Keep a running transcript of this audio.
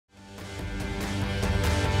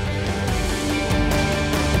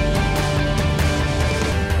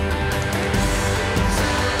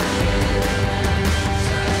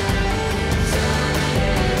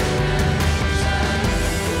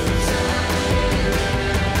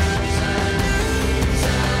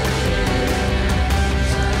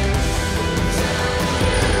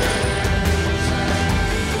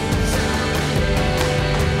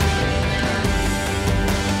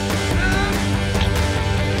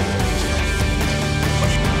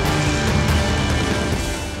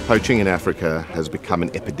Poaching in Africa has become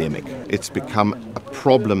an epidemic. It's become a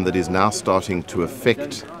problem that is now starting to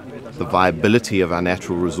affect the viability of our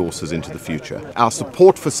natural resources into the future. Our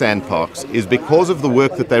support for SANParks is because of the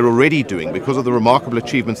work that they're already doing, because of the remarkable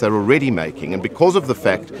achievements they're already making, and because of the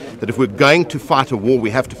fact that if we're going to fight a war, we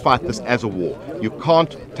have to fight this as a war. You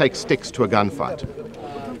can't take sticks to a gunfight.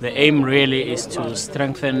 The aim really is to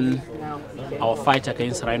strengthen our fight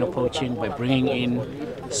against rhino poaching by bringing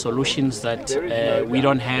in solutions that we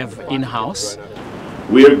don't have in-house.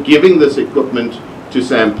 We're giving this equipment to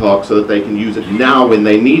SANParks so that they can use it now when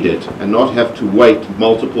they need it and not have to wait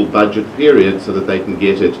multiple budget periods so that they can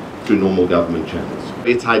get it through normal government channels.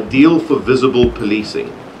 It's ideal for visible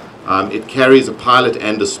policing. It carries a pilot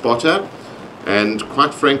and a spotter, and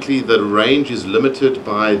quite frankly the range is limited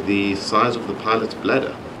by the size of the pilot's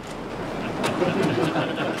bladder.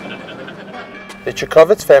 The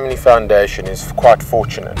Ichikowitz Family Foundation is quite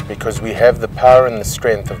fortunate because we have the power and the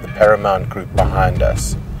strength of the Paramount Group behind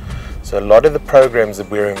us. So a lot of the programs that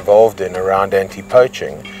we're involved in around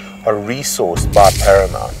anti-poaching are resourced by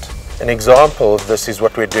Paramount. An example of this is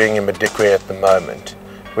what we're doing in Madikwe at the moment,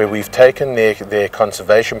 where we've taken their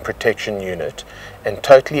conservation protection unit and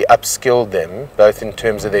totally upskilled them, both in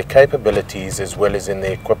terms of their capabilities as well as in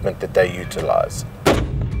the equipment that they utilize.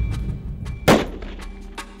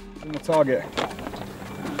 On the target.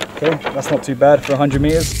 Okay, that's not too bad for 100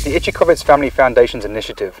 meters. The Ichikowitz Family Foundation's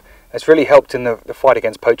initiative has really helped in the fight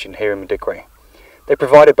against poaching here in Madikwe. They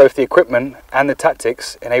provided both the equipment and the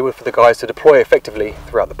tactics enabled for the guys to deploy effectively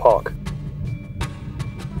throughout the park.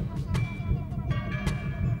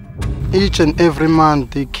 Each and every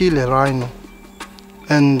month they kill a rhino,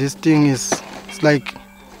 and this thing is,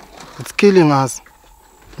 it's killing us,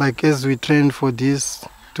 like as we train for this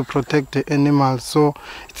to protect the animals. So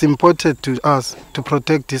it's important to us to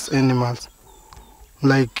protect these animals.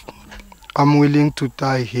 Like, I'm willing to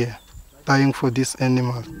die here, dying for this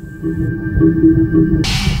animal.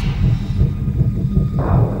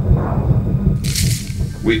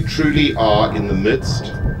 We truly are in the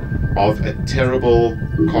midst of a terrible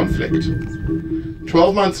conflict.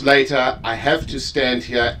 12 months later, I have to stand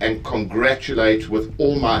here and congratulate with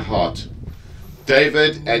all my heart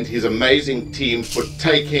David and his amazing team for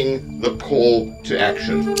taking the call to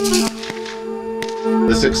action.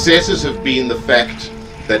 The successes have been the fact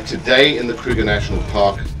that today in the Kruger National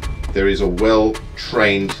Park there is a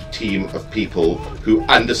well-trained team of people who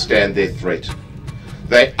understand their threat.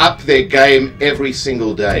 They up their game every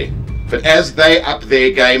single day, but as they up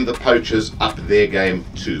their game, the poachers up their game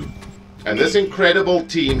too. And this incredible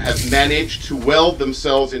team has managed to weld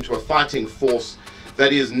themselves into a fighting force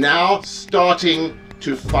that is now starting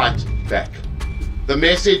to fight back. The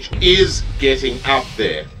message is getting out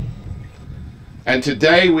there. And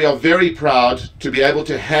today we are very proud to be able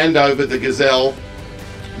to hand over the Gazelle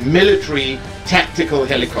military tactical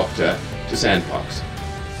helicopter to SANParks.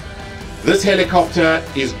 This helicopter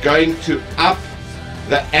is going to up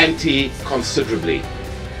the ante considerably,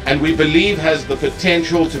 and we believe has the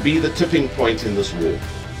potential to be the tipping point in this war.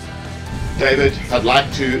 David, I'd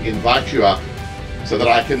like to invite you up so that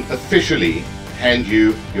I can officially hand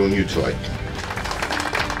you your new toy.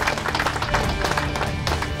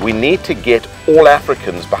 We need to get all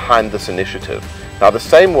Africans behind this initiative. Now, the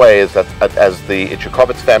same way as the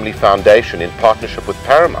Ichikowitz Family Foundation, in partnership with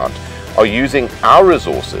Paramount, are using our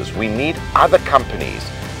resources, we need other companies,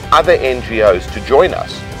 other NGOs to join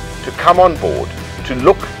us, to come on board, to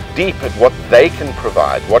look deep at what they can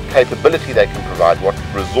provide, what capability they can provide, what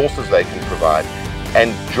resources they can provide,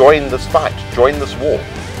 and join this fight, join this war.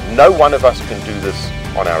 No one of us can do this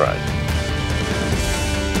on our own.